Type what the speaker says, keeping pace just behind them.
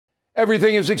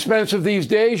Everything is expensive these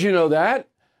days, you know that.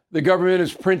 The government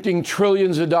is printing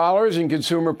trillions of dollars and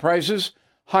consumer prices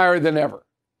higher than ever.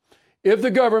 If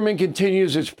the government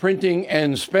continues its printing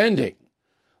and spending,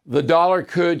 the dollar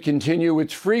could continue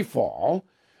its free fall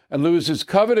and lose its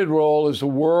coveted role as the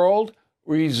world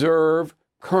reserve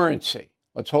currency.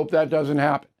 Let's hope that doesn't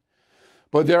happen.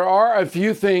 But there are a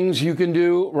few things you can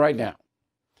do right now.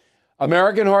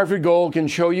 American Hartford Gold can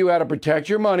show you how to protect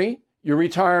your money, your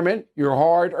retirement, your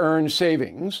hard-earned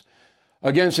savings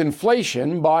against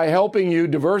inflation by helping you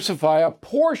diversify a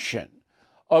portion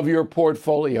of your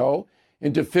portfolio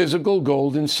into physical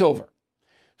gold and silver.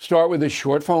 Start with a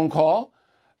short phone call,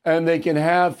 and they can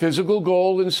have physical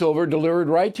gold and silver delivered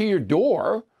right to your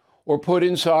door or put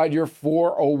inside your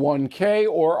 401k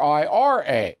or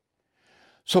IRA.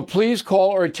 So please call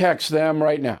or text them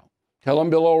right now. Tell them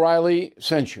Bill O'Reilly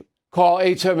sent you. Call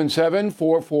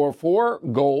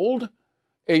 877-444-GOLD,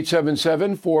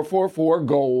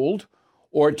 877-444-GOLD,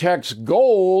 or text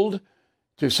GOLD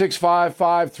to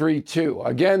 65532.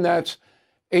 Again, that's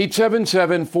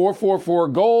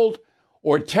 877-444-GOLD,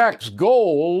 or text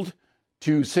GOLD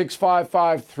to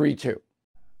 65532.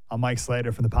 I'm Mike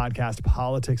Slater from the podcast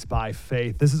Politics by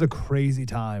Faith. This is a crazy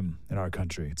time in our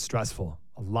country. It's stressful,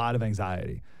 a lot of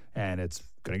anxiety, and it's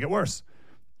going to get worse.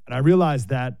 And I realized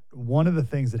that one of the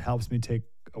things that helps me take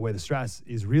away the stress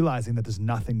is realizing that there's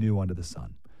nothing new under the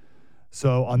sun.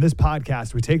 So on this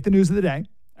podcast, we take the news of the day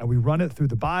and we run it through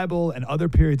the Bible and other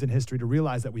periods in history to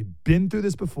realize that we've been through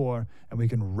this before and we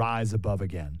can rise above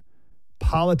again.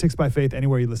 Politics by Faith,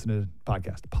 anywhere you listen to the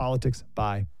podcast. Politics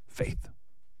by Faith.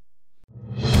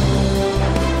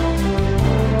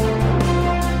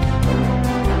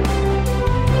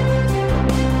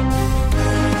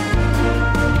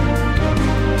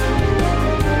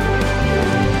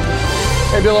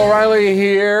 Hey, Bill O'Reilly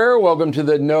here. Welcome to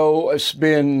the No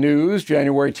Spin News,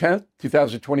 January 10th,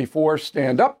 2024.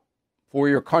 Stand up for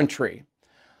your country.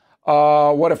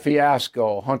 What a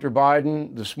fiasco. Hunter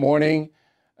Biden this morning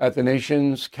at the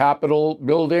nation's Capitol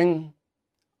building.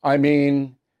 I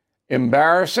mean,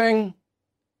 embarrassing,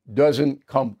 doesn't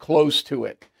come close to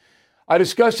it. I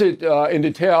discussed it in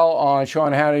detail on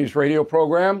Sean Hannity's radio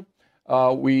program.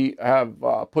 We have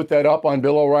put that up on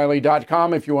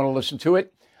BillO'Reilly.com if you want to listen to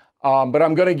it. But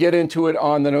I'm going to get into it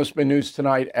on the No Spin News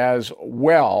tonight as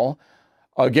well.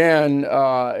 Again,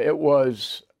 it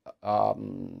was a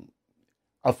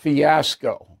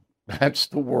fiasco. That's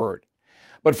the word.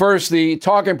 But first, the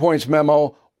talking points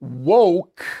memo,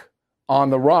 woke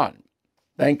on the run.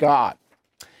 Thank God.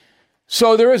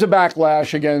 So there is a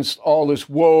backlash against all this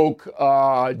woke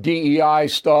DEI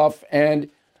stuff.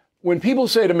 And when people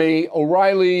say to me,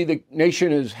 O'Reilly, the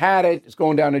nation has had it, it's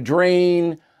going down a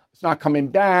drain, it's not coming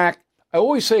back, I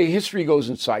always say history goes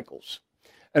in cycles.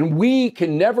 And we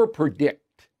can never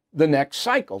predict the next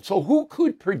cycle. So who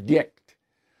could predict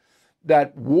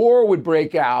that war would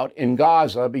break out in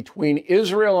Gaza between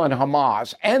Israel and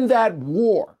Hamas, and that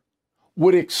war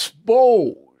would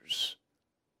expose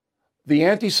the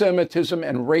anti-Semitism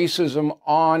and racism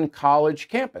on college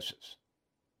campuses?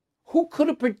 Who could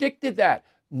have predicted that?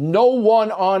 No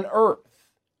one on earth.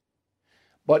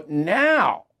 But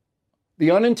now,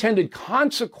 the unintended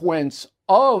consequence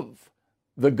of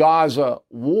the Gaza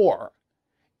war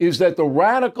is that the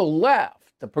radical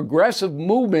left, the progressive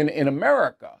movement in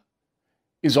America,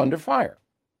 is under fire.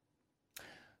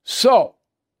 So,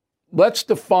 let's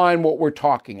define what we're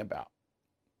talking about.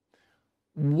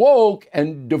 Woke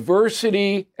and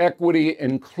diversity, equity,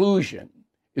 inclusion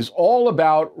is all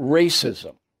about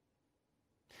racism.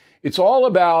 It's all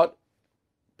about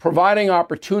providing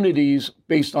opportunities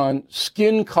based on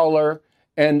skin color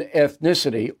and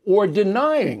ethnicity, or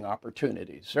denying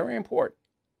opportunities. Very important.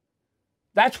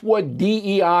 That's what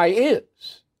DEI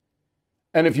is.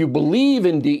 And if you believe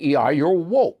in DEI, you're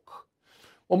woke.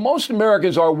 Well, most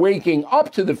Americans are waking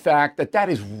up to the fact that that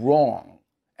is wrong.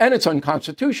 And it's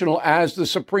unconstitutional, as the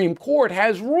Supreme Court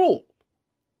has ruled.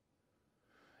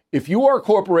 If you are a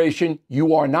corporation,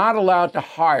 you are not allowed to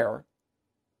hire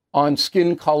on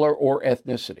skin color or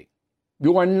ethnicity.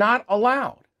 You are not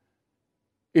allowed.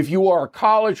 If you are a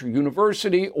college or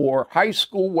university or high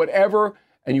school, whatever,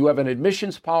 and you have an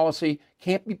admissions policy,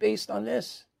 can't be based on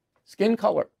this, skin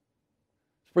color.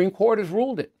 Supreme Court has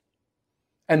ruled it.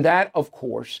 And that, of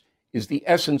course, is the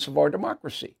essence of our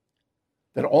democracy,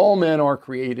 that all men are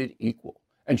created equal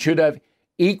and should have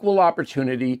equal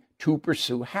opportunity to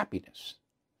pursue happiness.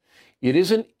 It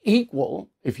isn't equal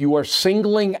if you are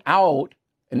singling out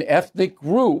an ethnic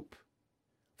group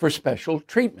for special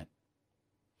treatment.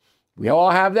 We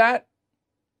all have that.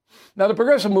 Now, the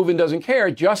progressive movement doesn't care.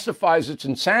 It justifies its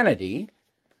insanity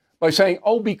by saying,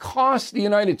 oh, because the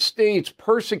United States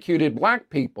persecuted black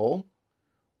people,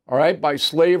 all right, by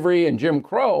slavery and Jim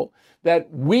Crow, that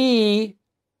we,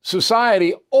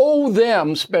 society, owe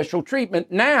them special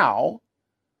treatment now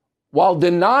while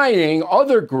denying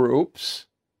other groups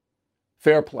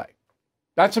fair play.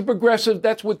 That's a progressive,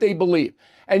 that's what they believe.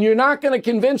 And you're not going to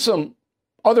convince them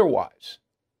otherwise.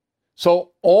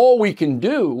 So all we can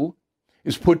do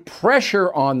is put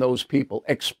pressure on those people,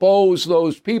 expose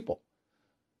those people,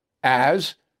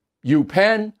 as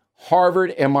UPenn,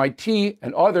 Harvard, MIT,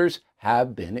 and others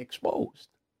have been exposed.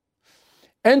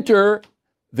 Enter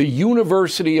the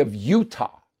University of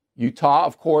Utah. Utah,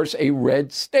 of course, a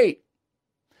red state.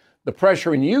 The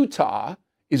pressure in Utah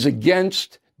is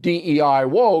against DEI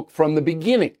woke from the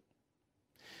beginning.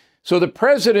 So the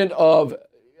president of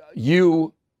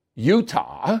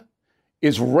Utah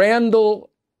is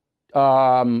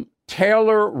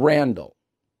Taylor Randall.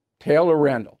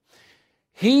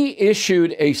 He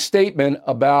issued a statement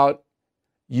about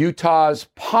Utah's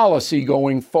policy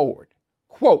going forward.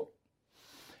 Quote,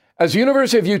 as the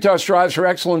University of Utah strives for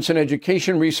excellence in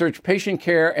education, research, patient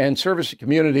care, and service to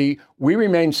community, we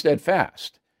remain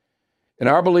steadfast in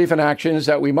our belief and actions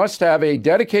that we must have a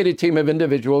dedicated team of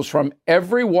individuals from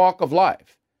every walk of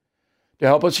life to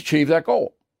help us achieve that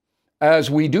goal. As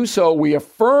we do so, we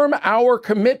affirm our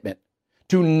commitment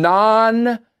to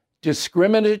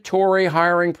non-discriminatory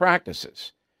hiring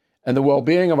practices and the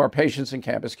well-being of our patients and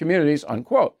campus communities,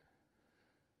 unquote.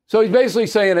 So he's basically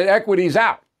saying that equity's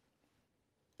out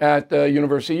at the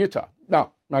University of Utah.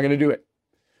 No, not going to do it.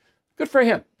 Good for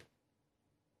him.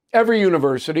 Every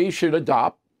university should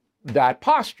adopt that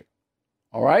posture,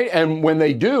 all right? And when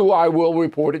they do, I will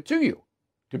report it to you,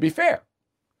 to be fair.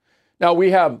 Now, we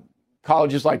have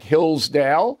colleges like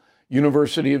Hillsdale,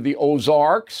 University of the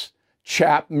Ozarks,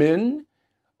 Chapman,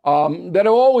 that have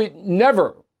always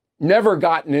never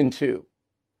gotten into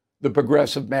the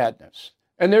progressive madness.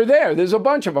 And they're there. There's a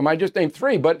bunch of them. I just named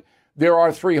 3, but there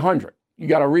are 300. You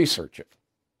got to research it.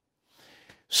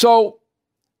 So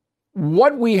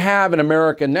what we have in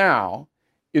America now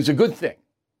is a good thing.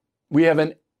 We have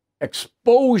an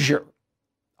exposure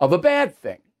of a bad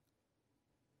thing.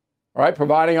 All right,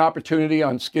 providing opportunity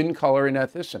on skin color and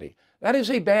ethnicity. That is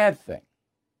a bad thing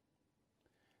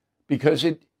because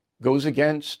it goes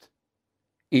against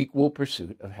equal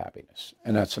pursuit of happiness.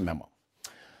 And that's the memo.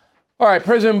 All right,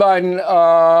 President Biden,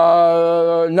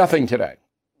 nothing today.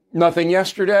 Nothing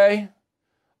yesterday.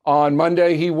 On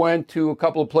Monday, he went to a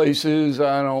couple of places.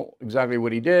 I don't know exactly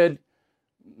what he did,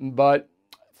 but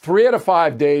 3 out of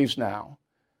 5 days now,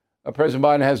 President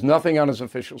Biden has nothing on his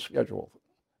official schedule.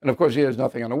 And of course, he has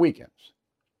nothing on the weekends.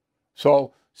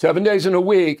 So 7 days in a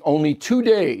week, only 2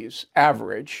 days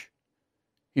average,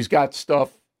 he's got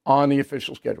stuff on the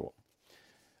official schedule.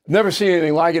 I've never seen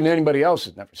anything like it, and anybody else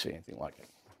has never seen anything like it.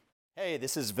 Hey,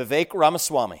 this is Vivek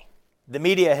Ramaswamy. The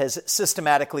media has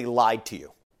systematically lied to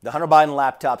you. The Hunter Biden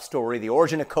laptop story, the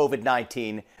origin of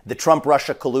COVID-19, the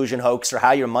Trump-Russia collusion hoax, or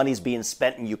how your money's being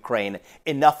spent in Ukraine.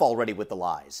 Enough already with the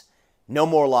lies. No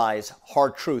more lies,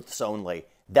 hard truths only.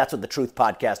 That's what the Truth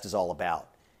Podcast is all about.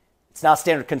 It's not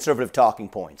standard conservative talking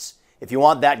points. If you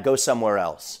want that, go somewhere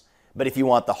else. But if you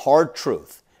want the hard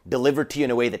truth delivered to you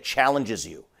in a way that challenges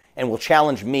you and will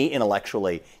challenge me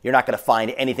intellectually, you're not going to find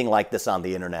anything like this on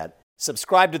the internet.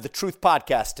 Subscribe to the Truth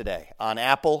Podcast today on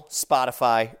Apple,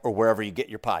 Spotify, or wherever you get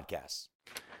your podcasts.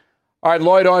 All right,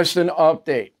 Lloyd Austin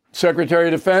update. Secretary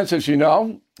of Defense, as you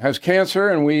know, has cancer,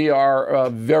 and we are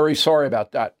very sorry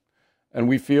about that. And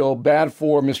we feel bad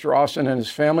for Mr. Austin and his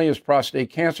family. His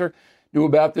prostate cancer. Knew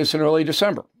about this in early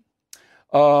December.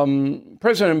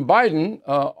 President Biden,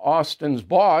 Austin's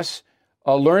boss,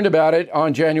 learned about it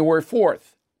on January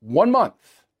 4th. 1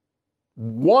 month.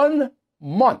 1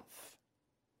 month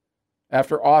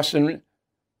after Austin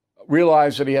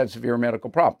realized that he had severe medical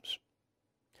problems.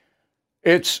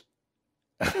 It's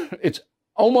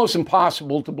almost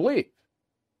impossible to believe.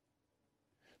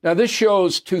 Now, this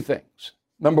shows 2 things.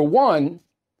 Number one,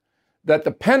 that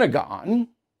the Pentagon,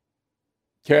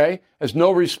 has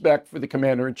no respect for the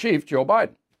commander-in-chief, Joe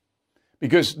Biden,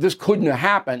 because this couldn't have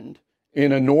happened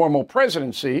in a normal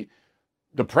presidency.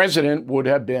 The president would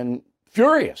have been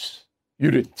furious. You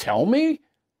didn't tell me?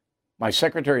 My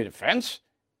Secretary of Defense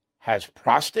has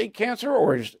prostate cancer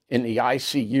or is in the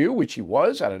ICU, which he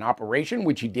was, at an operation,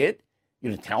 which he did.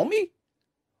 You didn't tell me?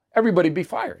 Everybody'd be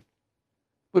fired.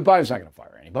 But Biden's not going to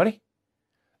fire anybody.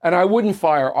 And I wouldn't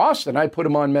fire Austin. I'd put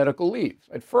him on medical leave.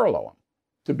 I'd furlough him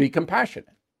to be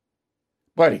compassionate.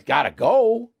 But he's got to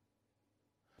go.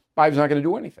 Biden's not going to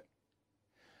do anything.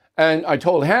 And I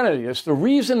told Hannity this, the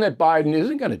reason that Biden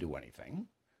isn't going to do anything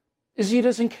is he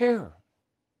doesn't care.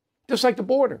 Just like the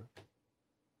border.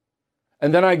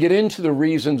 And then I get into the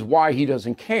reasons why he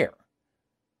doesn't care.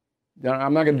 Now,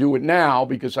 I'm not going to do it now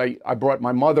because I brought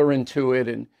my mother into it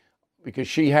and because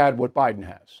she had what Biden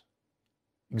has.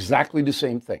 Exactly the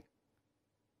same thing.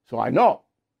 So I know.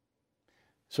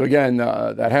 So again,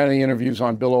 that Hannity interview's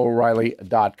on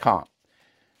BillO'Reilly.com.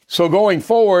 So going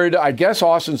forward, I guess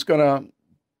Austin's going to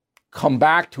come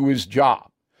back to his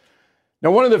job.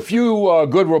 Now, one of the few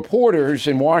good reporters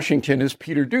in Washington is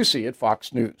Peter Doocy at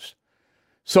Fox News.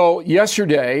 So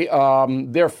yesterday,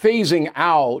 they're phasing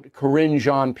out Corinne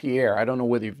Jean-Pierre. I don't know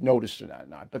whether you've noticed it or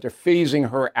not, but they're phasing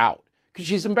her out because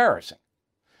she's embarrassing.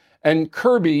 And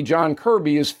John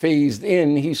Kirby is phased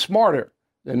in. He's smarter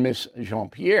than Miss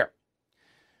Jean-Pierre.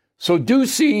 So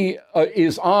Doocy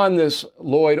is on this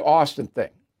Lloyd Austin thing.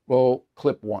 Well,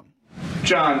 clip one.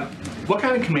 John, what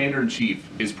kind of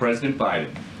commander-in-chief is President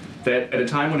Biden that at a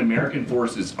time when American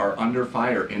forces are under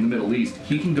fire in the Middle East,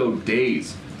 he can go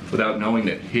days without knowing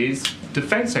that his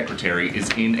defense secretary is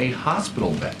in a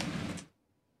hospital bed?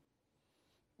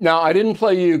 Now, I didn't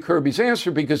play you Kirby's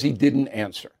answer because he didn't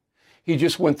answer. He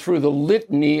just went through the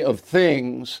litany of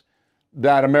things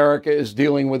that America is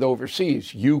dealing with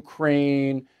overseas.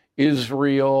 Ukraine,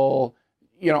 Israel,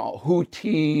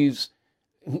 Houthis.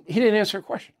 He didn't answer a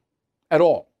question at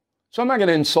all. So I'm not going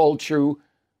to insult you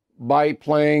by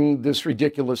playing this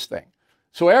ridiculous thing.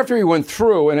 So after he went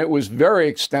through, and it was very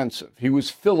extensive, he was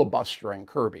filibustering,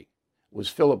 Kirby was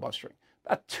filibustering,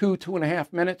 about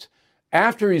 2.5 minutes.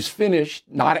 After he's finished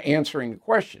not answering the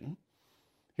question,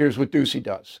 here's what Doocy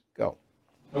does. Go.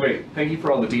 Okay, thank you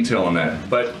for all the detail on that.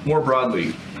 But more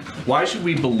broadly, why should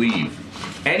we believe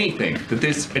anything that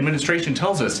this administration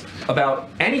tells us about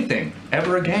anything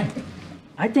ever again?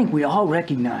 I think we all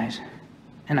recognize,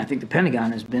 and I think the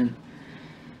Pentagon has been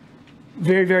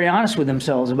very, very honest with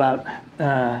themselves about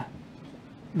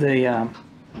the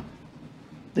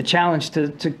challenge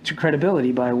to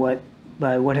credibility by what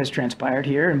has transpired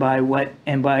here and by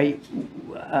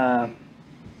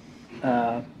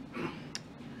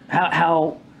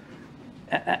how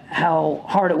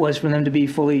hard it was for them to be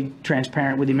fully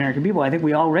transparent with the American people. I think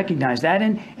we all recognize that.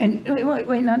 And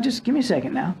wait, now just give me a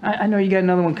second now. I know you got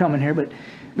another one coming here, but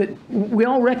we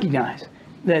all recognize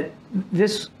that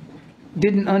this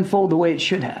didn't unfold the way it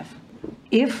should have.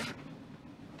 If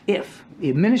the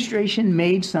administration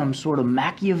made some sort of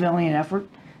Machiavellian effort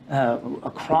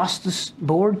across the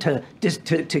board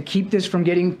to keep this from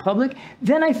getting public,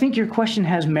 then I think your question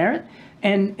has merit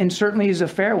and certainly is a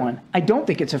fair one. I don't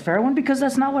think it's a fair one because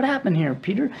that's not what happened here,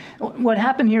 Peter. What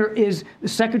happened here is the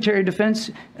Secretary of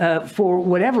Defense, for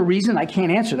whatever reason, I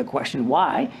can't answer the question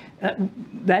why,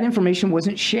 that information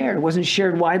wasn't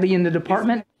shared widely in the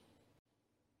department.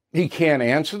 He can't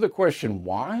answer the question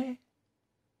why?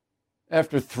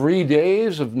 After 3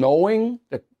 days of knowing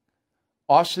that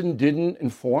Austin didn't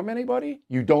inform anybody?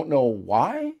 You don't know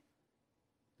why?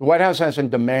 The White House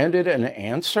hasn't demanded an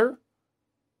answer?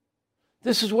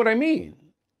 This is what I mean.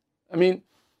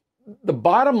 The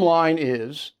bottom line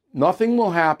is nothing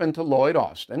will happen to Lloyd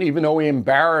Austin, even though he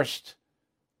embarrassed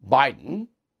Biden,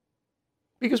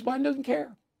 because Biden doesn't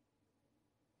care.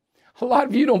 A lot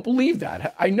of you don't believe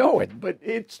that. I know it, but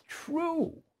it's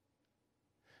true.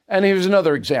 And here's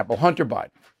another example, Hunter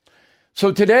Biden.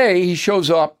 So today he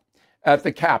shows up at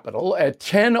the Capitol at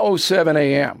 10:07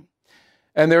 a.m.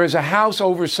 And there is a House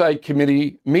Oversight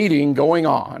Committee meeting going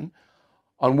on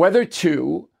whether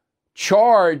to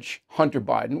charge Hunter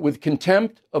Biden with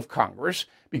contempt of Congress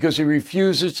because he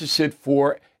refuses to sit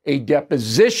for a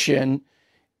deposition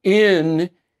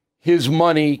in his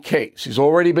money case. He's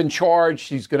already been charged.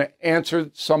 He's going to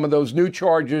answer some of those new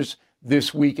charges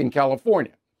this week in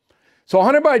California. So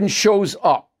Hunter Biden shows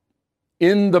up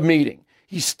in the meeting.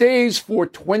 He stays for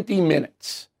 20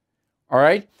 minutes. All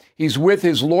right. He's with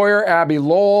his lawyer, Abby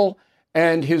Lowell,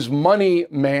 and his money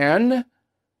man,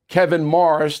 Kevin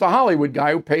Morris, the Hollywood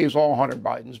guy who pays all Hunter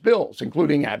Biden's bills,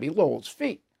 including Abby Lowell's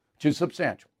fee, which is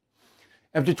substantial.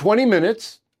 After 20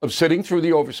 minutes of sitting through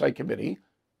the Oversight Committee,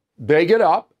 they get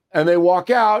up and they walk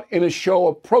out in a show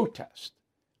of protest.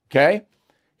 Okay?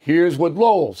 Here's what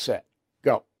Lowell said.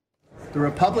 Go. The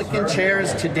Republican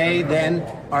chairs today then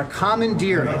are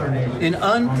commandeering an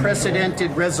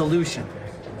unprecedented resolution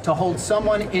to hold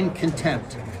someone in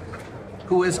contempt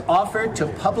who has offered to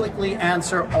publicly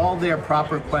answer all their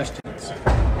proper questions.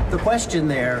 The question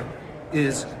there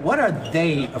is, what are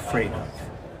they afraid of?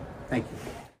 Thank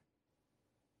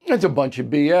you. It's a bunch of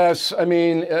BS.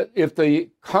 If the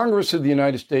Congress of the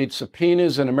United States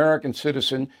subpoenas an American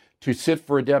citizen to sit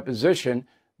for a deposition,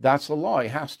 that's the law. He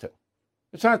has to.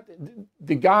 It's not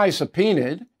the guy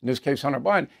subpoenaed, in this case Hunter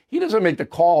Biden, he doesn't make the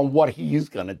call on what he's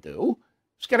going to do.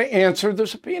 He's got to answer the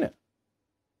subpoena.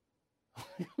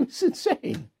 It's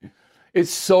insane.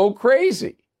 It's so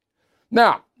crazy.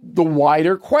 Now, the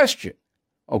wider question,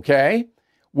 okay,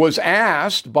 was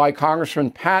asked by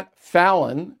Congressman Pat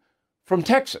Fallon from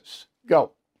Texas.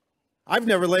 Go. I've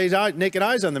never laid naked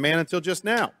eyes on the man until just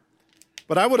now.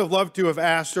 But I would have loved to have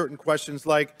asked certain questions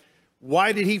like,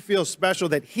 why did he feel special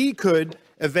that he could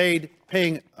evade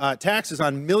paying taxes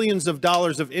on millions of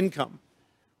dollars of income?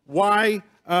 Why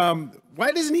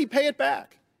doesn't he pay it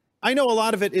back? I know a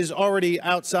lot of it is already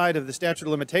outside of the statute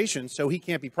of limitations, so he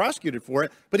can't be prosecuted for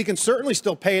it, but he can certainly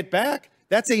still pay it back.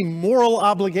 That's a moral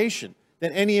obligation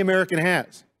that any American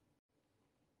has.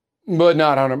 But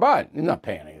not Hunter Biden. He's not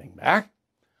paying anything back.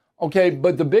 Okay,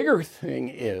 but the bigger thing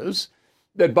is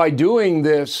that by doing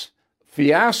this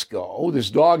fiasco,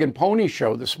 this dog and pony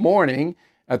show this morning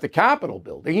at the Capitol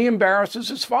building, he embarrasses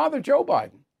his father, Joe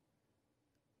Biden.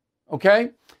 Okay?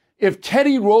 If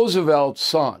Teddy Roosevelt's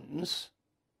sons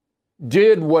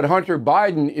did what Hunter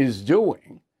Biden is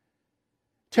doing,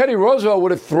 Teddy Roosevelt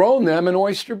would have thrown them in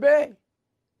Oyster Bay.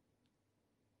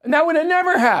 And that would have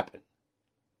never happened.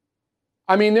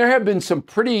 I mean, there have been some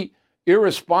pretty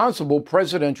irresponsible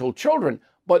presidential children,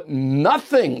 but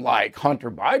nothing like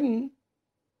Hunter Biden.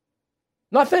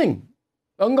 Nothing.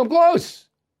 Doesn't come close.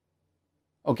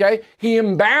 Okay? He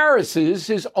embarrasses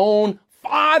his own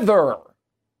father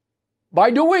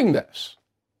by doing this.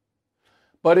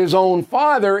 But his own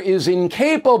father is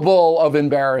incapable of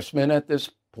embarrassment at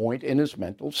this point in his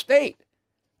mental state.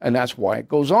 And that's why it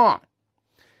goes on.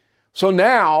 So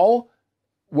now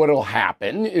what will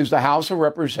happen is the House of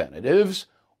Representatives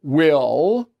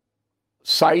will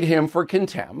cite him for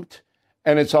contempt,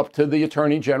 and it's up to the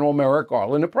Attorney General Merrick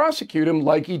Garland to prosecute him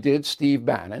like he did Steve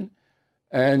Bannon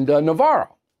and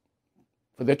Navarro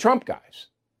for the Trump guys.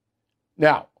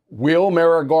 Now, will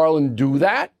Merrick Garland do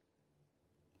that?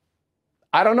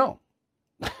 I don't know.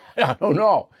 I don't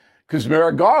know, because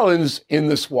Merrick Garland's in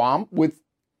the swamp with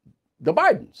the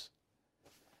Bidens.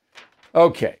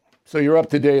 Okay, so you're up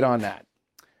to date on that.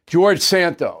 George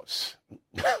Santos.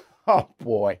 Oh,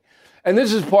 boy. And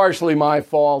this is partially my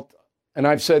fault, and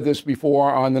I've said this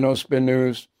before on the No Spin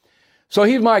News. So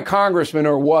he's my congressman,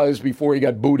 or was, before he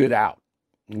got booted out,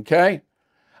 okay?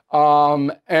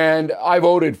 And I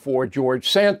voted for George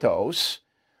Santos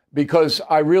because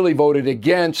I really voted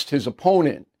against his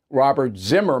opponent, Robert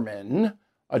Zimmerman,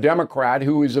 a Democrat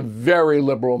who is a very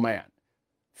liberal man,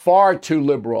 far too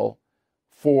liberal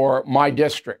for my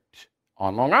district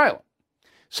on Long Island.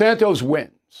 Santos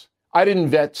wins. I didn't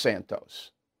vet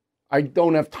Santos. I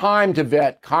don't have time to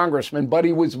vet congressmen, but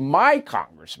he was my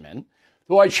congressman,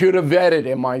 so I should have vetted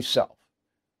him myself.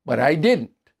 But I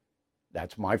didn't.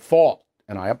 That's my fault,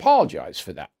 and I apologize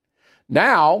for that.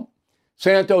 Now,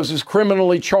 Santos is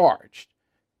criminally charged.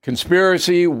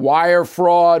 Conspiracy, wire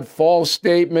fraud, false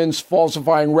statements,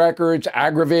 falsifying records,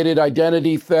 aggravated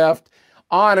identity theft,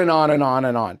 on and on and on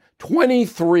and on.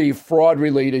 23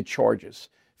 fraud-related charges,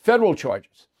 federal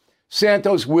charges.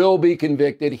 Santos will be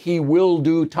convicted. He will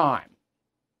do time.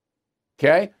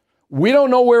 Okay? We don't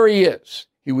know where he is.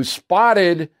 He was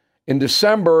spotted in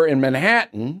December in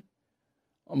Manhattan,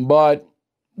 but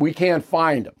we can't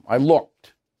find him. I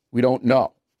looked. We don't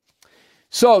know.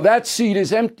 So that seat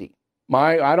is empty.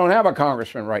 I don't have a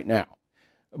congressman right now.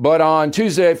 But on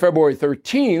Tuesday, February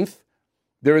 13th,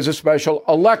 there is a special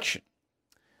election.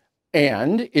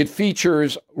 And it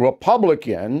features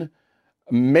Republican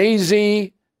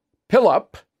Mazie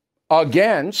Pillup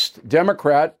against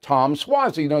Democrat Tom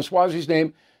Suozzi. Now, Suozzi's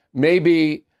name may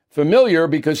be familiar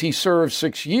because he served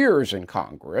 6 years in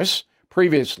Congress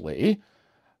previously.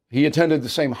 He attended the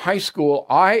same high school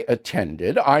I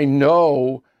attended. I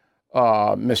know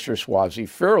Mr. Suozzi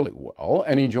fairly well,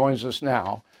 and he joins us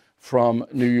now from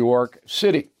New York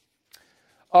City.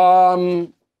 Thanks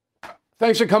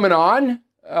for coming on.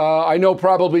 I know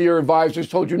probably your advisors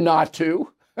told you not to.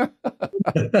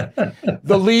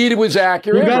 The lead was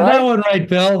accurate. You got right? that one right,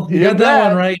 Bill. You got that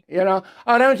one right. You know,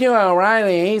 oh, don't you,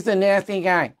 O'Reilly? He's the nasty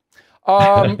guy.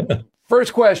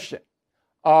 First question.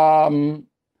 Hunter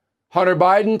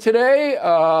Biden today,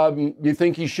 you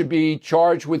think he should be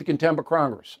charged with contempt of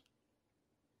Congress?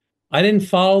 I didn't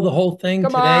follow the whole thing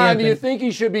Come today. on, do you think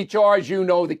he should be charged? You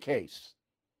know the case.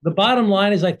 The bottom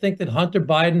line is I think that Hunter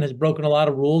Biden has broken a lot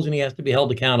of rules and he has to be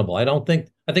held accountable. I think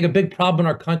a big problem in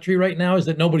our country right now is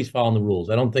that nobody's following the rules.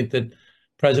 I don't think that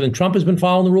President Trump has been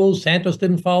following the rules. Santos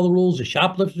didn't follow the rules. The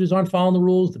shoplifters aren't following the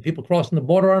rules. The people crossing the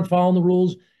border aren't following the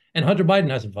rules. And Hunter Biden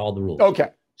hasn't followed the rules.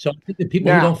 Okay. So I think that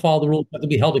people who don't follow the rules have to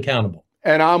be held accountable.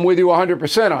 And I'm with you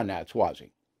 100% on that,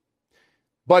 Suozzi.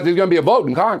 But there's going to be a vote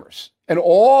in Congress. And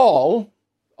all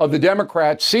of the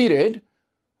Democrats seated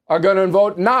are going to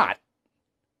vote not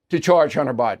to charge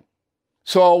Hunter Biden.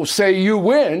 So say you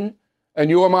win and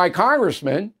you are my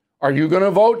congressman, are you going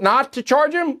to vote not to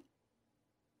charge him?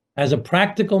 As a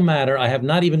practical matter, I have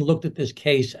not even looked at this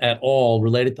case at all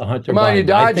related to Hunter Biden. Come on, you're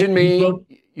dodging me.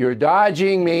 You're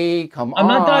dodging me. Come on. I'm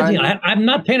not dodging. I'm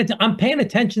not paying attention. I'm paying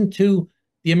attention to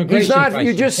the immigration crisis.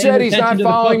 You just said he's not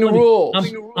following the rules.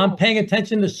 I'm paying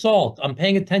attention to SALT. I'm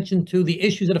paying attention to the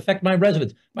issues that affect my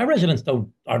residents. My residents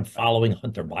aren't following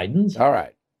Hunter Biden's. All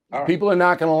right. People are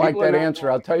not going to like that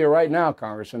answer. I'll tell you right now,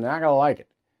 Congressman, they're not going to like it.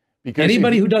 Because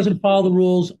anybody who doesn't follow the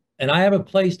rules, and I have a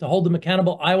place to hold them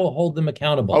accountable, I will hold them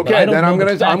accountable. Okay, then I'm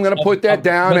going to put that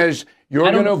down as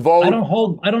you're going to vote.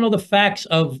 I don't know the facts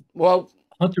of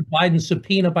Hunter Biden's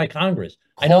subpoena by Congress.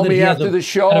 Call me after the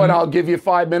show and I'll give you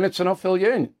 5 minutes and I'll fill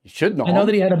you in. You should know. I know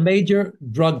that he had a major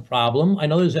drug problem. I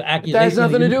know there's an accusation. That has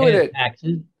nothing to do with it.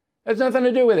 Taxes. Has nothing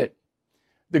to do with it.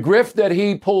 The grift that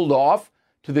he pulled off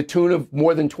to the tune of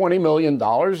more than $20 million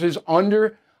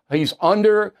he's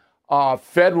under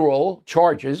federal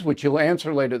charges, which he'll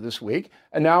answer later this week.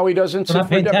 And now he doesn't sit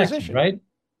for a deposition. Taxes, right?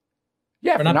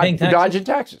 Yeah, for dodging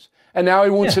taxes. And now he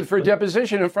won't sit for a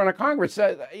deposition in front of Congress.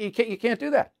 You can't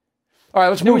do that. All right,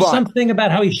 let's move on. There was something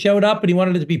about how he showed up and he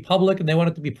wanted it to be public and they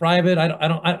wanted it to be private.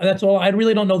 That's all. I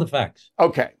really don't know the facts.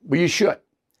 Okay, well, you should.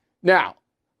 Now,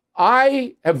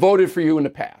 I have voted for you in the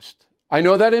past. I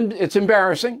know that it's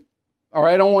embarrassing. All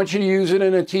right, I don't want you to use it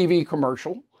in a TV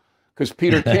commercial because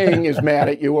Peter King is mad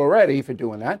at you already for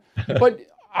doing that. But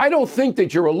I don't think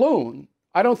that you're a loon.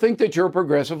 I don't think that you're a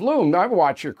progressive loon. I've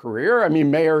watched your career. I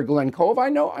mean, Mayor Glenn Cove, I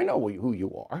know who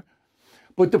you are.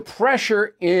 But the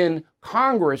pressure in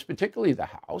Congress, particularly the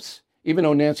House, even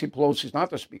though Nancy Pelosi's not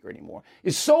the speaker anymore,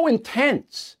 is so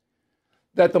intense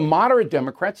that the moderate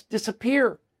Democrats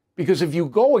disappear. Because if you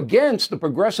go against the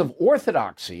progressive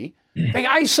orthodoxy, they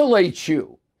isolate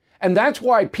you. And that's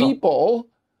why people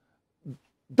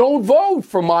don't vote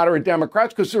for moderate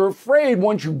Democrats, because they're afraid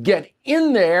once you get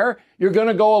in there, you're going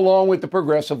to go along with the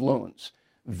progressive loons.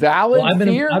 Valid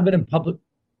fear? I've been in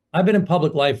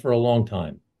public life for a long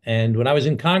time. And when I was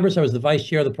in Congress, I was the vice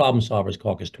chair of the Problem Solvers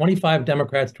Caucus. 25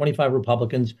 Democrats, 25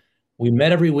 Republicans. We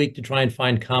met every week to try and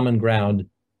find common ground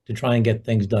to try and get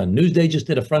things done. Newsday just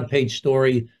did a front page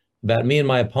story about me and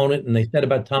my opponent, and they said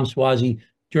about Tom Suozzi,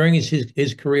 during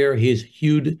his career, he is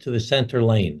hewed to the center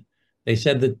lane. They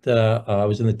said that I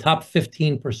was in the top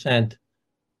 15%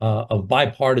 of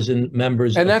bipartisan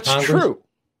members of Congress. And that's true.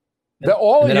 You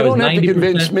don't have to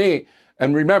convince me.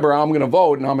 And remember, I'm going to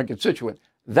vote and I'm a constituent.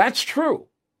 That's true.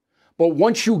 But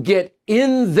once you get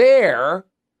in there,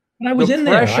 the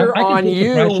pressure on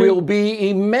you will be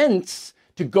immense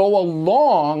to go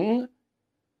along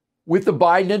with the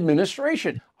Biden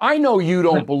administration. I know you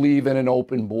don't believe in an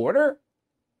open border.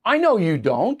 I know you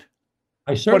don't.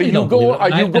 I certainly don't.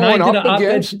 Are you going up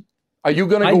against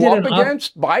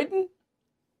Biden?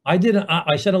 I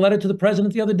sent a letter to the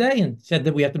president the other day and said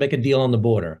that we have to make a deal on the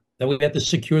border, that we have to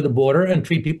secure the border and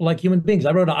treat people like human beings.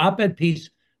 I wrote an op-ed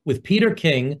piece with Peter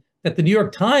King that the New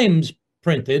York Times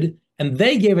printed, and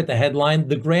they gave it the headline,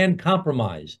 The Grand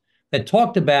Compromise, that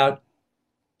talked about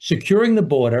securing the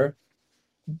border,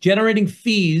 generating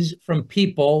fees from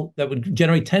people that would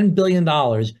generate $10 billion.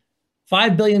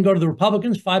 $5 billion go to the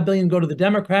Republicans, $5 billion go to the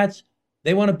Democrats.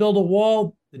 They want to build a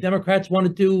wall. The Democrats want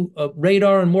to do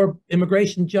radar and more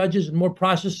immigration judges and more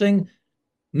processing.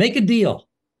 Make a deal.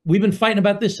 We've been fighting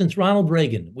about this since Ronald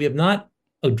Reagan. We have not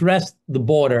addressed the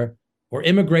border or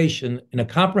immigration in a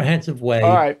comprehensive way.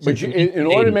 All right, but in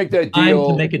order to make that deal,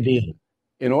 to make a deal.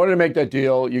 In order to make that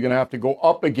deal, you're going to have to go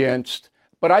up against.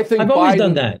 But I think I've always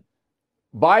done that.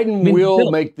 Biden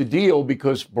will make the deal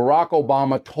because Barack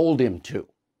Obama told him to.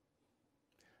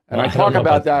 And I talk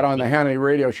about that on the Hannity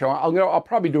radio show. I'll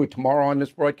probably do it tomorrow on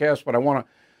this broadcast, but I want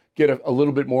to get a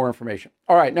little bit more information.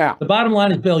 All right, now the bottom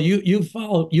line is, Bill, you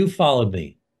followed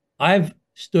me. I've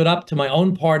stood up to my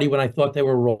own party when I thought they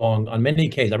were wrong on many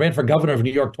occasions. I ran for governor of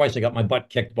New York twice. I got my butt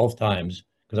kicked both times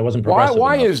because I wasn't progressive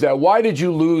Why enough. Is that? Why did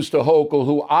you lose to Hochul,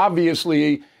 who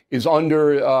obviously is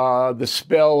under the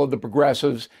spell of the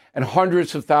progressives, and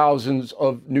hundreds of thousands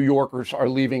of New Yorkers are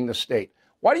leaving the state?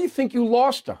 Why do you think you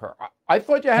lost to her? I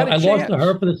thought you had a chance. I lost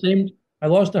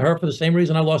to her for the same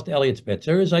reason I lost to Elliot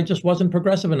Spitzer, is I just wasn't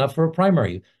progressive enough for a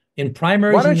primary. In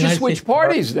primaries, why don't you switch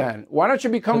parties then? Why don't you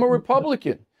become a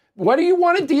Republican? Why do you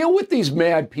want to deal with these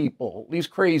mad people, these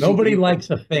crazy Nobody people?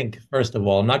 likes a think, first of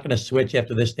all. I'm not going to switch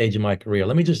after this stage of my career.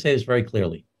 Let me just say this very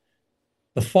clearly.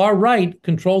 The far right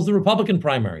controls the Republican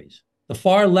primaries. The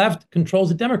far left controls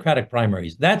the Democratic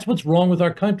primaries. That's what's wrong with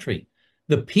our country.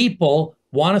 The people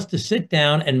want us to sit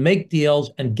down and make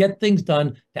deals and get things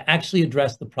done to actually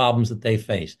address the problems that they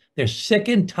face. They're sick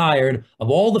and tired of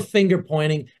all the finger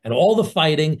pointing and all the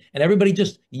fighting and everybody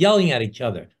just yelling at each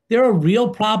other. There are real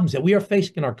problems that we are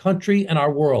facing in our country and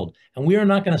our world, and we are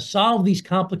not going to solve these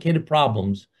complicated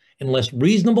problems unless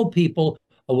reasonable people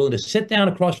are willing to sit down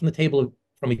across from the table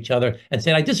from each other and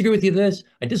say, I disagree with you on this,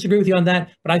 I disagree with you on that,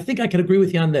 but I think I could agree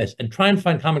with you on this, and try and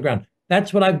find common ground.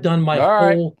 That's what I've done my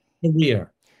whole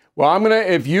career. Well,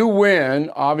 if you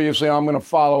win, obviously I'm going to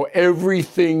follow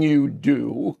everything you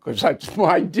do because that's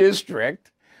my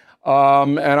district.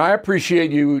 And I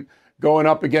appreciate you going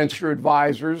up against your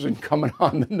advisors and coming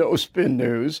on the No Spin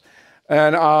News.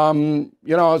 And,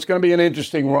 it's going to be an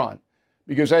interesting run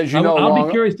because as you know,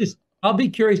 I'll be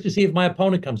curious to see if my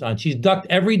opponent comes on. She's ducked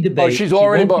every debate. Oh, she's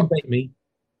already booked. Debate me.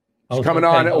 She's coming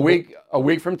on a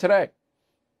week from today.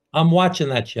 I'm watching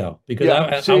that show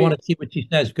because I want to see what she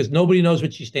says because nobody knows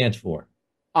what she stands for.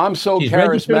 I'm so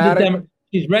charismatic.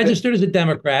 She's registered as a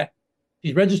Democrat.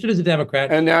 She's registered as a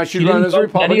Democrat. And now she's running as a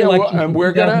Republican. And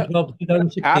we're going to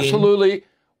absolutely.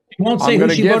 She won't say who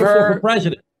she voted for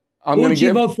president. Who did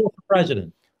she vote for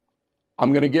president?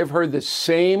 I'm going to give her the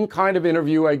same kind of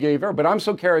interview I gave her. But I'm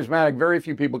so charismatic, very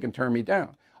few people can turn me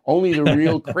down. Only the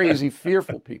real crazy,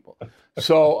 fearful people.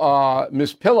 So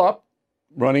Ms. Pillup,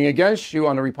 running against you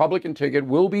on a Republican ticket,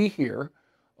 will be here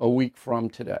a week from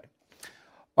today.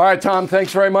 All right, Tom,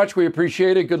 thanks very much. We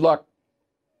appreciate it. Good luck.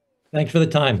 Thanks for the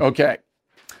time. Okay.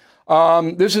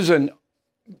 This is a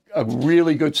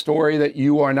really good story that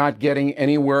you are not getting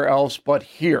anywhere else but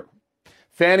here.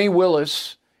 Fani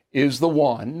Willis is the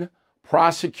one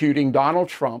prosecuting Donald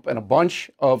Trump and a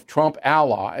bunch of Trump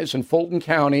allies in Fulton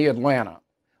County, Atlanta.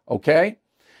 Okay?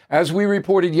 As we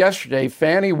reported yesterday,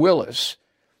 Fani Willis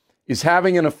is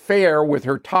having an affair with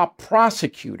her top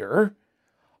prosecutor,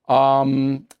 a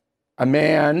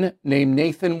man named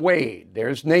Nathan Wade.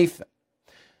 There's Nathan.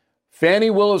 Fani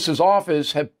Willis's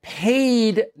office had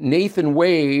paid Nathan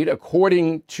Wade,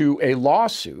 according to a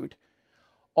lawsuit,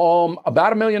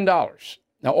 about $1 million.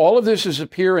 Now, all of this is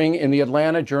appearing in the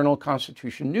Atlanta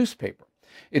Journal-Constitution newspaper.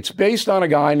 It's based on a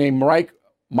guy named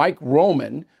Mike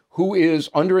Roman, who is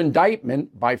under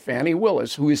indictment by Fani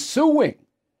Willis, who is suing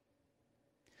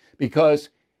because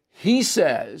he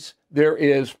says there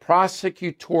is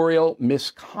prosecutorial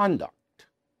misconduct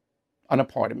on the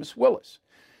part of Ms. Willis.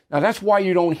 Now, that's why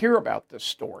you don't hear about this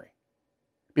story,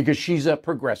 because she's a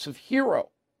progressive hero.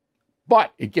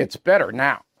 But it gets better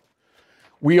now.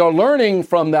 We are learning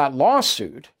from that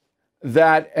lawsuit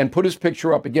that, and put his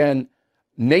picture up again,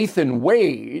 Nathan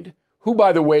Wade, who,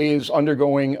 by the way, is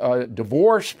undergoing a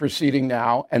divorce proceeding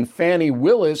now, and Fani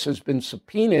Willis has been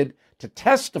subpoenaed to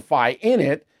testify in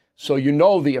it, so you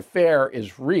know the affair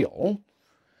is real.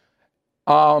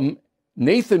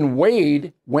 Nathan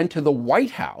Wade went to the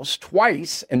White House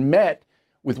twice and met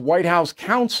with White House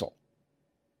counsel.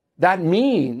 That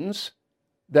means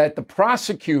that the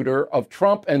prosecutor of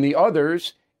Trump and the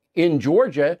others in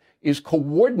Georgia is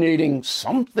coordinating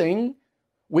something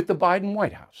with the Biden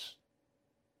White House.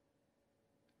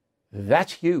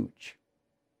 That's huge.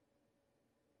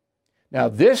 Now,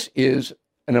 this is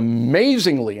an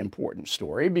amazingly important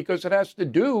story because it has to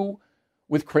do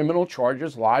with criminal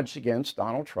charges lodged against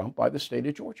Donald Trump by the state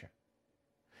of Georgia.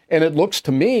 And it looks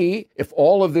to me, if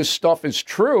all of this stuff is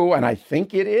true, and I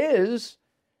think it is,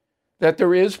 that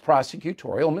there is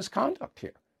prosecutorial misconduct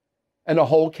here. And the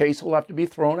whole case will have to be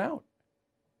thrown out.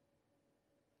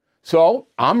 So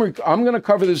I'm going to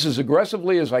cover this as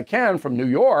aggressively as I can from New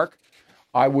York.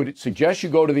 I would suggest you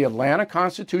go to the Atlanta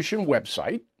Constitution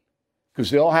website, because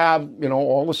they'll have,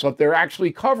 all the stuff. They're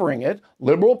actually covering it.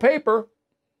 Liberal paper,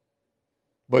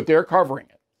 but they're covering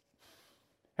it.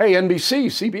 Hey, NBC,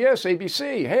 CBS,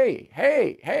 ABC,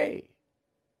 hey.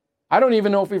 I don't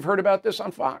even know if we've heard about this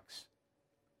on Fox.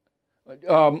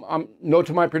 Note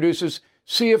to my producers,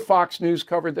 see if Fox News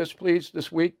covered this, please,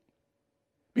 this week.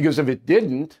 Because if it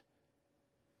didn't,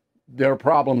 their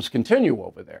problems continue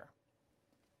over there.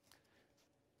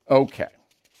 Okay.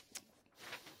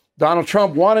 Donald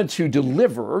Trump wanted to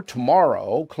deliver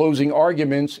tomorrow closing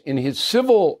arguments in his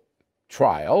civil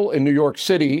trial in New York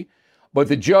City, but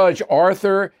the judge,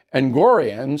 Arthur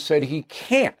Angorian, said he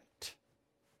can't.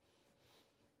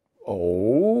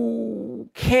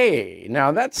 Okay.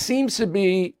 Now, that seems to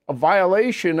be a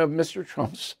violation of Mr.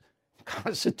 Trump's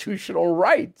constitutional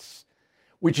rights,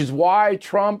 which is why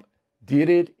Trump did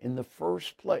it in the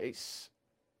first place.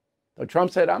 So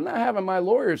Trump said, I'm not having my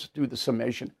lawyers do the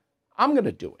summation. I'm going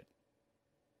to do it.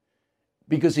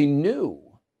 Because he knew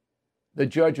the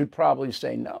judge would probably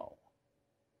say no.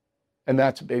 And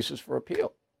that's a basis for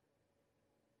appeal.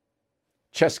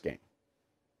 Chess game.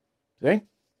 See?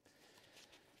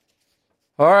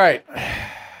 All right.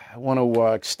 I want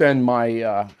to extend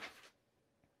my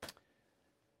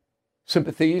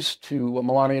sympathies to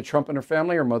Melania Trump and her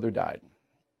family. Her mother died.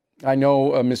 I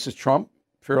know Mrs. Trump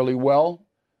fairly well.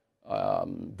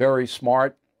 Very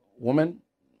smart woman.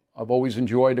 I've always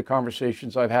enjoyed the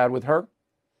conversations I've had with her.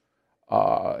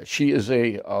 She is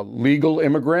a legal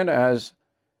immigrant, as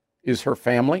is her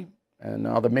family. And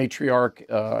now the matriarch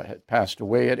had passed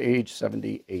away at age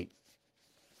 78.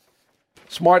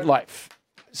 Smart life.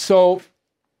 So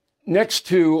next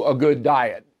to a good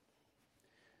diet,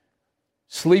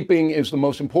 sleeping is the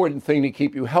most important thing to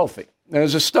keep you healthy. Now,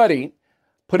 there's a study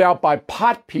put out by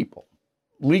pot people.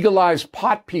 Legalized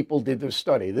pot people did this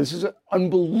study. This is an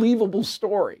unbelievable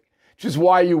story, which is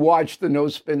why you watch the No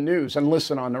Spin News and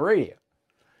listen on the radio.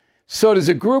 So there's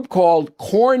a group called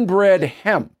Cornbread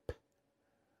Hemp,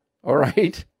 all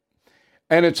right?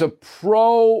 And it's a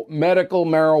pro-medical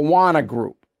marijuana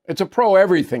group. It's a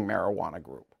pro-everything marijuana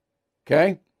group,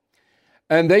 okay?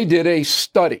 And they did a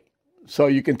study, so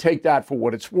you can take that for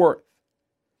what it's worth.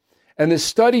 And the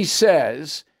study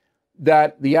says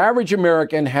that the average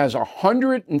American has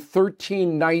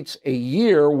 113 nights a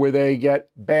year where they get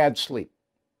bad sleep.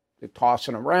 They're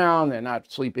tossing around, they're not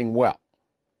sleeping well.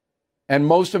 And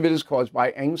most of it is caused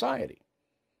by anxiety.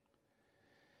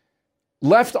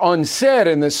 Left unsaid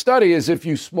in this study is if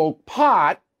you smoke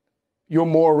pot, you're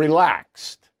more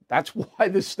relaxed. That's why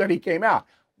this study came out.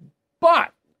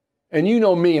 But, and you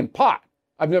know me and pot,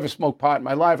 I've never smoked pot in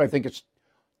my life. I think it's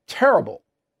terrible,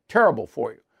 terrible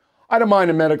for you. I don't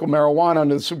mind a medical marijuana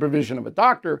under the supervision of a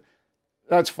doctor.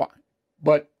 That's fine.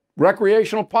 But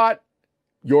recreational pot,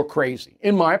 you're crazy,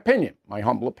 in my opinion, my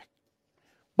humble opinion.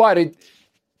 But it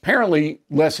apparently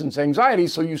lessens anxiety,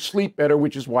 so you sleep better,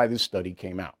 which is why this study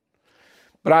came out.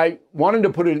 But I wanted to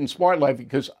put it in Smart Life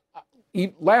because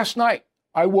last night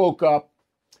I woke up,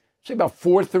 say about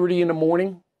 4:30 in the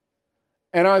morning,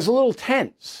 and I was a little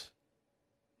tense.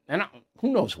 And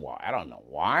who knows why? I don't know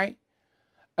why.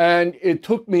 And it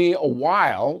took me a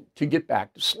while to get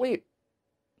back to sleep.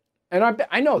 And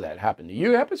I know that happened to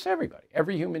you. It happens to everybody,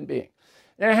 every human being.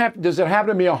 And does it happen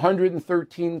to me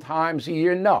 113 times a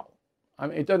year? No. I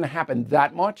mean, it doesn't happen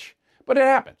that much, but it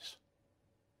happens.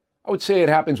 I would say it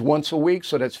happens once a week,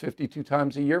 so that's 52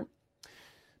 times a year.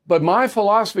 But my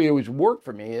philosophy, which worked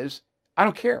for me, is I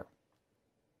don't care.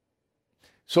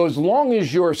 So as long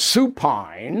as you're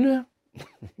supine,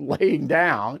 laying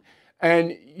down,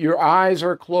 and your eyes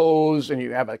are closed, and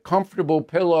you have a comfortable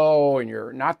pillow, and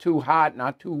you're not too hot,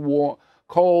 not too warm,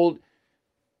 cold,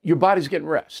 your body's getting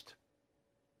rest.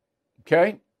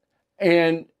 Okay?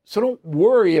 And so don't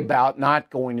worry about not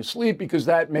going to sleep because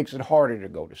that makes it harder to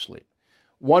go to sleep.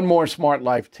 One more Smart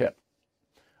Life tip.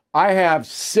 I have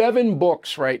 7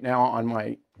 books right now on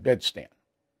my bedstand.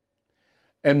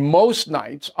 And most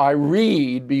nights I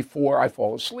read before I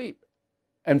fall asleep.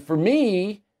 And for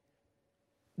me,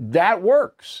 that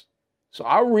works. So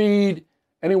I'll read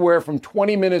anywhere from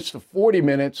 20 minutes to 40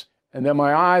 minutes, and then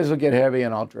my eyes will get heavy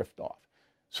and I'll drift off.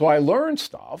 So I learn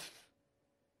stuff,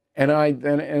 and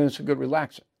it's a good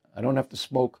relaxant. I don't have to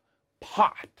smoke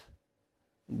pot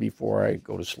before I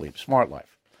go to sleep. Smart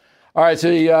Life. All right,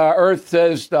 so the Earth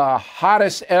says the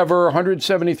hottest ever,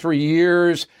 173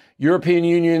 years, European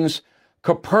Union's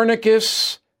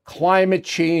Copernicus Climate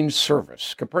Change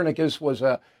Service. Copernicus was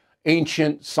an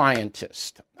ancient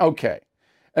scientist. Okay.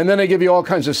 And then they give you all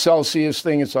kinds of Celsius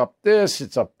thing. It's up this,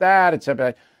 it's up that, it's up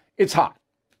that. It's hot.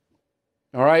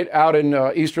 All right. Out in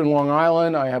eastern Long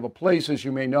Island, I have a place, as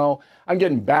you may know. I'm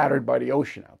getting battered by the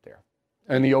ocean out there.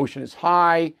 And the ocean is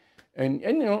high. And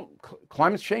you know,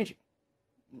 climate's changing.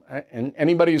 And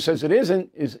anybody who says it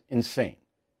isn't is insane.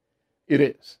 It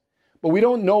is. But we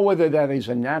don't know whether that is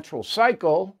a natural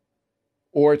cycle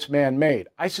or it's man-made.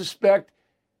 I suspect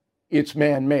it's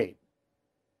man-made.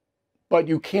 But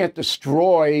you can't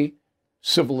destroy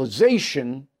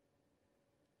civilization.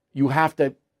 You have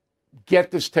to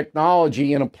get this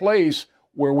technology in a place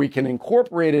where we can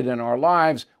incorporate it in our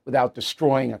lives without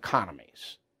destroying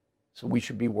economies. So we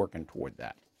should be working toward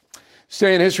that.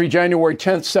 Stay in history, January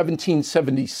 10th,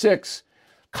 1776,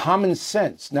 Common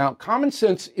Sense. Now, Common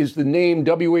Sense is the name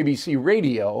WABC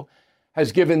Radio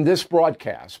has given this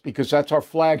broadcast because that's our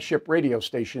flagship radio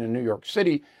station in New York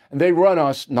City, and they run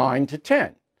us 9 to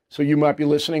 10. So you might be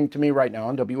listening to me right now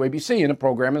on WABC, and the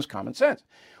program is Common Sense.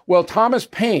 Well, Thomas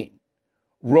Paine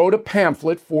wrote a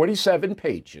pamphlet, 47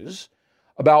 pages,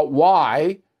 about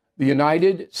why the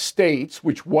United States,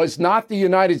 which was not the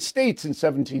United States in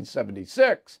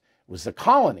 1776, was the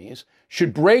colonies,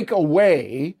 should break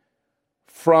away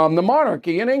from the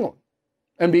monarchy in England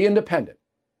and be independent.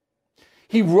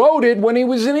 He wrote it when he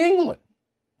was in England.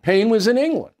 Paine was in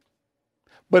England.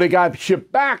 But it got shipped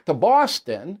back to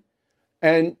Boston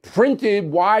and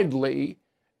printed widely,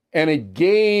 and it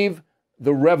gave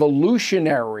the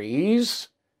revolutionaries,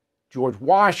 George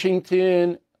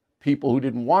Washington, people who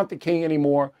didn't want the king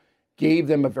anymore, gave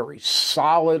them a very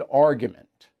solid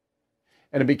argument.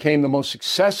 And it became the most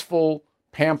successful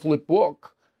pamphlet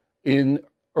book in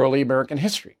early American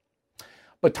history.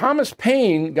 But Thomas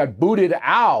Paine got booted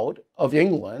out of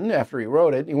England after he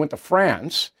wrote it. He went to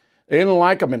France. They didn't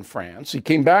like him in France. He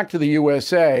came back to the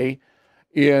USA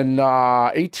in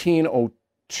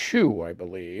 1802, I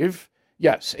believe.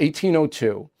 Yes,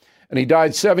 1802. And he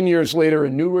died 7 years later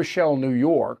in New Rochelle, New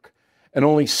York, and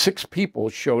only 6 people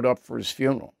showed up for his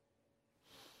funeral.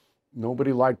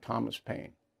 Nobody liked Thomas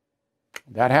Paine.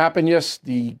 That happened, yes,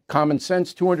 the common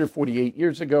sense 248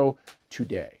 years ago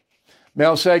today.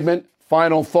 Mail segment,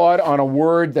 final thought on a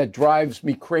word that drives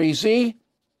me crazy.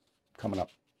 Coming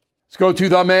up. Let's go to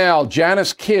the mail.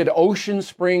 Janice Kidd, Ocean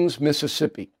Springs,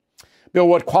 Mississippi. Bill,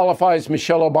 what qualifies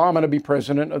Michelle Obama to be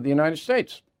president of the United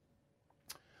States?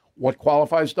 What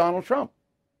qualifies Donald Trump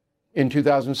in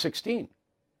 2016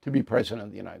 to be president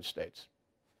of the United States?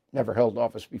 Never held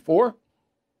office before.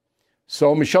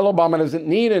 So Michelle Obama doesn't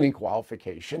need any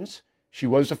qualifications. She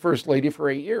was the first lady for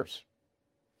 8 years.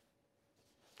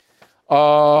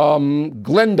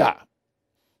 Glenda.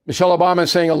 Michelle Obama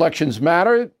is saying elections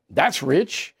matter. That's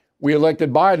rich. We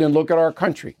elected Biden. Look at our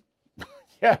country.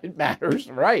 Yeah, it matters,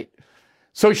 right?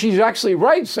 So she's actually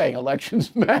right saying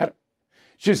elections matter.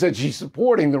 She said she's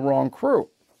supporting the wrong crew.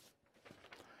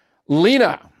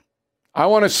 Lena, I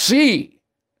want to see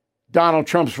Donald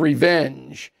Trump's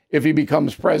revenge if he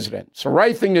becomes president. It's the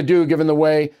right thing to do given the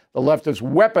way the leftists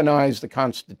weaponize the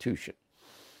Constitution.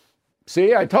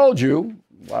 See, I told you,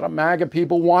 a lot of MAGA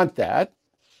people want that.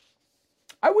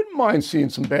 I wouldn't mind seeing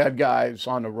some bad guys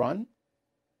on the run.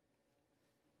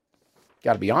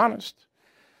 Got to be honest.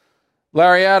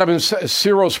 Larry Adams,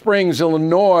 Ciro Springs,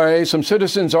 Illinois. Some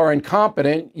citizens are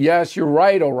incompetent. Yes, you're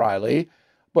right, O'Reilly.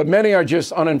 But many are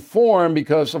just uninformed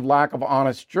because of lack of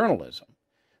honest journalism.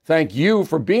 Thank you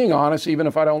for being honest, even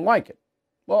if I don't like it.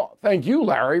 Well, thank you,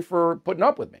 Larry, for putting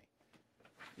up with me.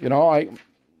 You know,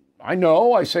 I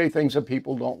know I say things that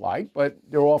people don't like, but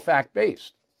they're all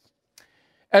fact-based.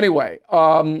 Anyway,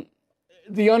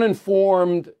 the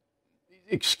uninformed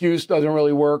excuse doesn't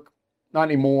really work. Not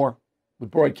anymore.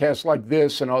 With broadcasts like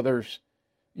this and others,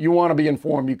 you want to be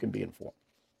informed, you can be informed.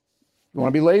 You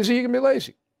want to be lazy, you can be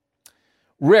lazy.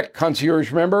 Rick,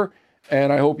 concierge member,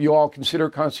 and I hope you all consider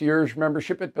concierge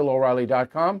membership at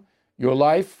BillO'Reilly.com. Your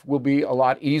life will be a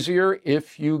lot easier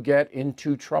if you get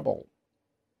into trouble.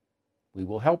 We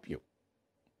will help you.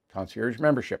 Concierge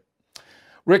membership.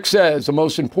 Rick says the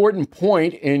most important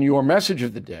point in your message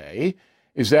of the day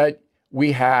is that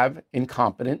we have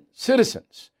incompetent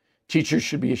citizens. Teachers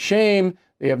should be ashamed.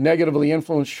 They have negatively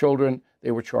influenced children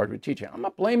they were charged with teaching. I'm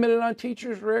not blaming it on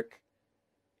teachers, Rick.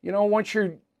 You know, once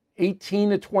you're 18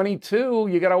 to 22,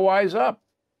 you got to wise up.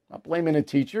 I'm not blaming the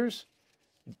teachers.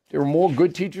 There are more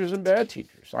good teachers than bad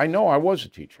teachers. I know I was a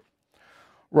teacher.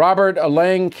 Robert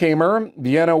Langkamer,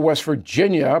 Vienna, West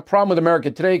Virginia. Problem with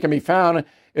America Today can be found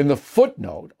in the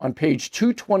footnote on page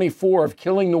 224 of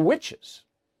Killing the Witches.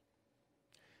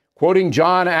 Quoting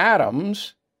John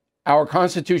Adams, our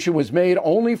Constitution was made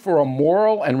only for a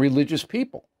moral and religious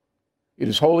people. It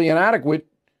is wholly inadequate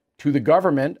to the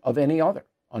government of any other,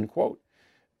 unquote.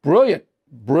 Brilliant,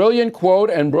 brilliant quote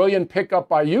and brilliant pickup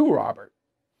by you, Robert.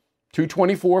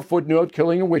 224 footnote,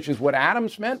 Killing the Witches. What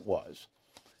Adams meant was,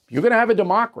 if you're going to have a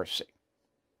democracy,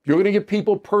 if you're going to give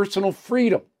people personal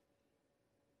freedom,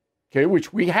 okay,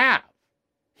 which we have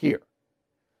here,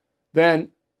 then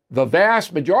the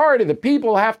vast majority of the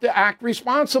people have to act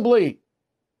responsibly.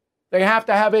 They have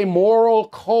to have a moral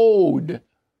code,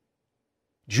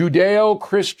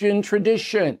 Judeo-Christian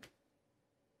tradition.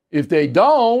 If they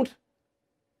don't,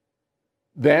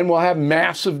 then we'll have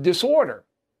massive disorder.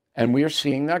 And we are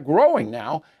seeing that growing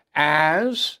now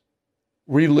as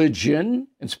religion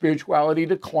and spirituality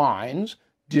declines,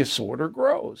 disorder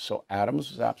grows. So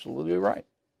Adams is absolutely right.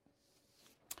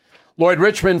 Lloyd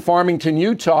Richmond, Farmington,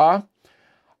 Utah.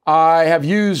 I have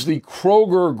used the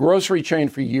Kroger grocery chain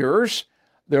for years.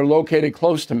 They're located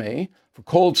close to me. For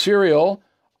cold cereal,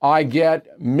 I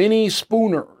get mini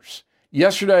spooners.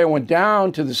 Yesterday, I went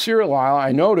down to the cereal aisle.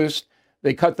 I noticed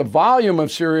they cut the volume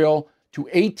of cereal to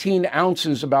 18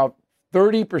 ounces, about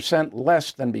 30%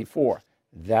 less than before.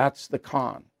 That's the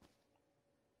con.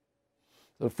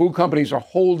 The food companies are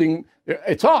holding,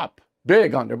 it's up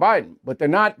big under Biden, but they're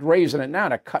not raising it now.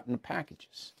 They're cutting the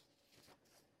packages.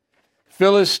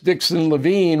 Phyllis Dixon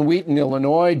Levine, Wheaton,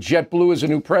 Illinois. JetBlue is a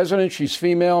new president. She's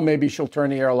female. Maybe she'll turn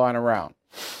the airline around.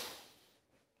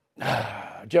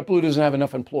 JetBlue doesn't have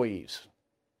enough employees.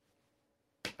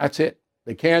 That's it.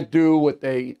 They can't do what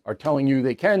they are telling you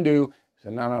they can do.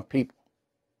 There's not enough people.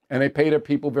 And they pay their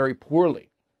people very poorly.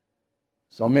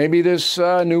 So maybe this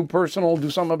new person will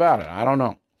do something about it. I don't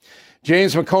know.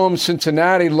 James McComb,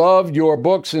 Cincinnati, loved your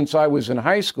book since I was in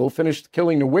high school. Finished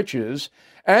Killing the Witches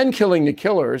and Killing the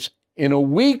Killers in a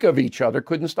week of each other.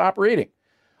 Couldn't stop reading.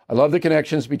 I love the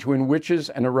connections between witches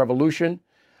and the revolution.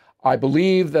 I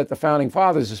believe that the founding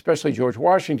fathers, especially George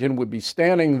Washington, would be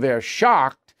standing there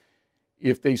shocked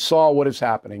if they saw what is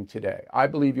happening today. I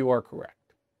believe you are correct.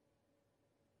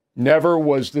 Never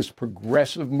was this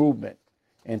progressive movement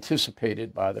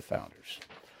anticipated by the founders.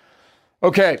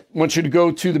 Okay, I want you to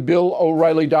go to the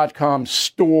BillO'Reilly.com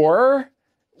store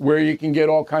where you can get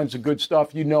all kinds of good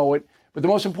stuff. You know it. But the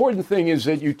most important thing is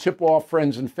that you tip off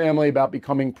friends and family about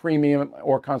becoming premium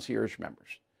or concierge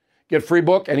members. Get a free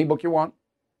book, any book you want.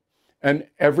 And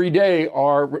every day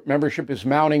our membership is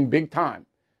mounting big time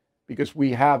because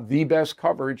we have the best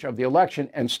coverage of the election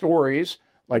and stories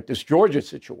like this Georgia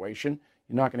situation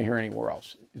you're not going to hear anywhere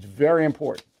else. It's very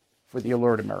important for the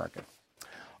alert American.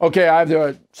 Okay, I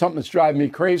have something that's driving me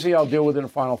crazy. I'll deal with it in a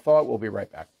final thought. We'll be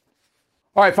right back.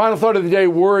 All right, final thought of the day,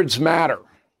 words matter.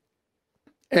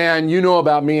 And you know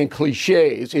about me and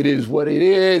cliches. It is what it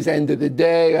is, end of the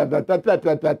day.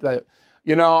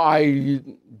 You know, I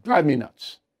drive me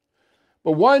nuts.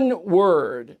 But one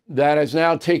word that has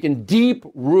now taken deep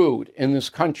root in this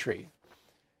country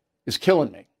is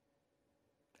killing me.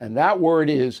 And that word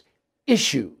is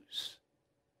issues.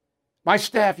 My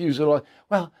staff use it a lot.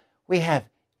 Well, we have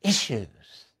issues.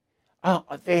 Oh,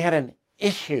 they had an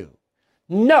issue.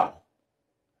 No.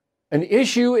 An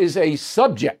issue is a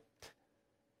subject.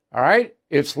 All right?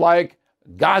 It's like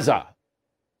Gaza.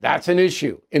 That's an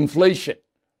issue. Inflation.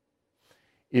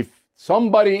 If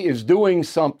somebody is doing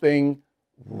something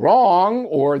wrong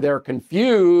or they're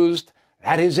confused,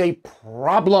 that is a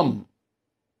problem.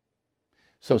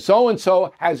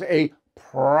 So-and-so has a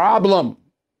problem.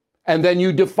 And then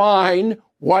you define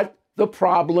what the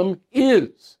problem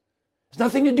is. It's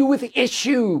nothing to do with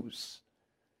issues.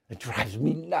 It drives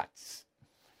me nuts.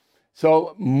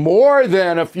 So more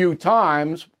than a few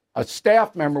times, a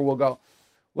staff member will go,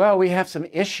 well, we have some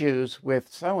issues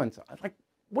with so-and-so. I'm like,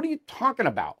 what are you talking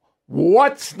about?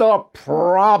 What's the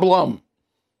problem?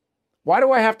 Why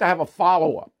do I have to have a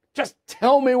follow-up? Just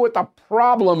tell me what the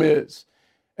problem is,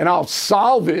 and I'll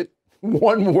solve it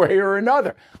one way or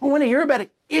another. I want to hear about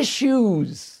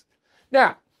issues.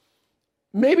 Now,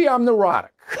 maybe I'm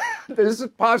neurotic. There's a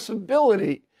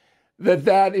possibility that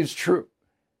that is true,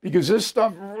 because this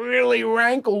stuff really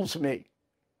rankles me.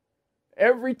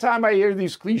 Every time I hear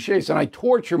these cliches, and I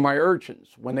torture my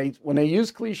urchins when they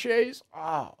use cliches,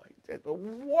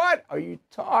 what are you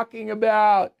talking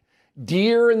about?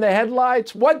 Deer in the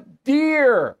headlights? What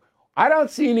deer? I don't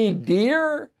see any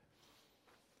deer.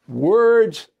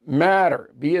 Words matter.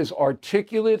 Be as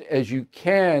articulate as you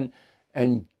can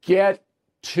and get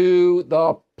to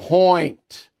the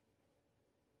point.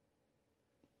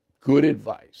 Good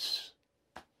advice.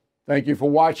 Thank you for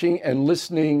watching and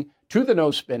listening to the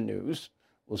No Spin News.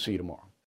 We'll see you tomorrow.